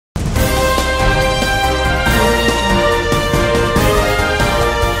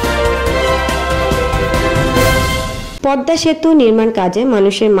পদ্মা সেতু নির্মাণ কাজে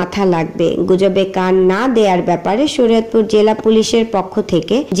মানুষের মাথা লাগবে, গুজবে কান না দেওয়ার ব্যাপারে শরীয়তপুর জেলা পুলিশের পক্ষ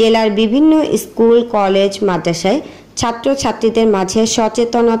থেকে জেলার বিভিন্ন স্কুল, কলেজ, মাদ্রাসায় ছাত্রছাত্রীদের মাঝে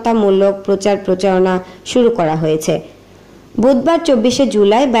সচেতনতামূলক প্রচার প্রচারণা শুরু করা হয়েছে। বুধবার 24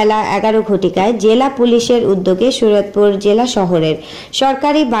 জুলাই বেলা 11 ঘটিকায় জেলা পুলিশের উদ্যোগে শরীয়তপুর জেলা শহরের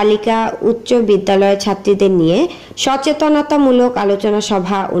সরকারি বালিকা উচ্চ বিদ্যালয়ের ছাত্রীদের নিয়ে সচেতনতামূলক আলোচনা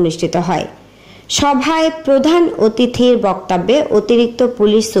সভা অনুষ্ঠিত হয়। সভায় প্রধান অতিথির বক্তব্যে অতিরিক্ত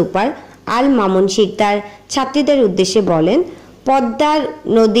পুলিশ সুপার আল মামুন শিকদার ছাত্রীদের উদ্দেশ্যে বলেন, পদ্মা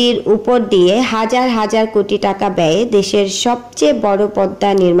নদীর উপর দিয়ে হাজার হাজার কোটি টাকা ব্যয়ে দেশের সবচেয়ে বড় পদ্মা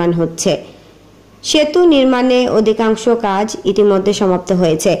নির্মাণ হচ্ছে। সেতু নির্মাণে অধিকাংশ কাজ ইতিমধ্যে সমাপ্ত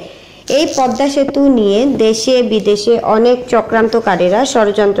হয়েছে। এই পদ্মা সেতু নিয়ে দেশে বিদেশে অনেক চক্রান্তকারীরা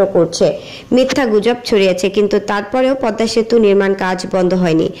ষড়যন্ত্র করছে, মিথ্যা গুজব ছড়িয়েছে, কিন্তু তারপরেও পদ্মা সেতু নির্মাণ কাজ বন্ধ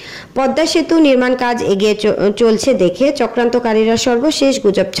হয়নি। পদ্মা সেতু নির্মাণ কাজ এগিয়ে চলছে দেখে চক্রান্তকারীরা সর্বশেষ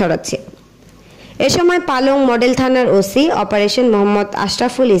গুজব ছড়াচ্ছে। এ সময় পালং মডেল থানার ওসি অপারেশন মোহাম্মদ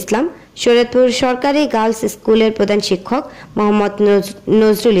আশরাফুল ইসলাম, শরীয়তপুর সরকারি গার্লস স্কুলের প্রধান শিক্ষক মোহাম্মদ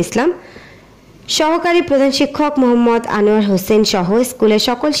নজরুল ইসলাম, সহকারী প্রধান শিক্ষক মোহাম্মদ আনোয়ার হোসেন সহ স্কুলের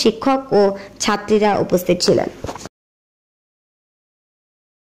সকল শিক্ষক ও ছাত্রীরা উপস্থিত ছিলেন।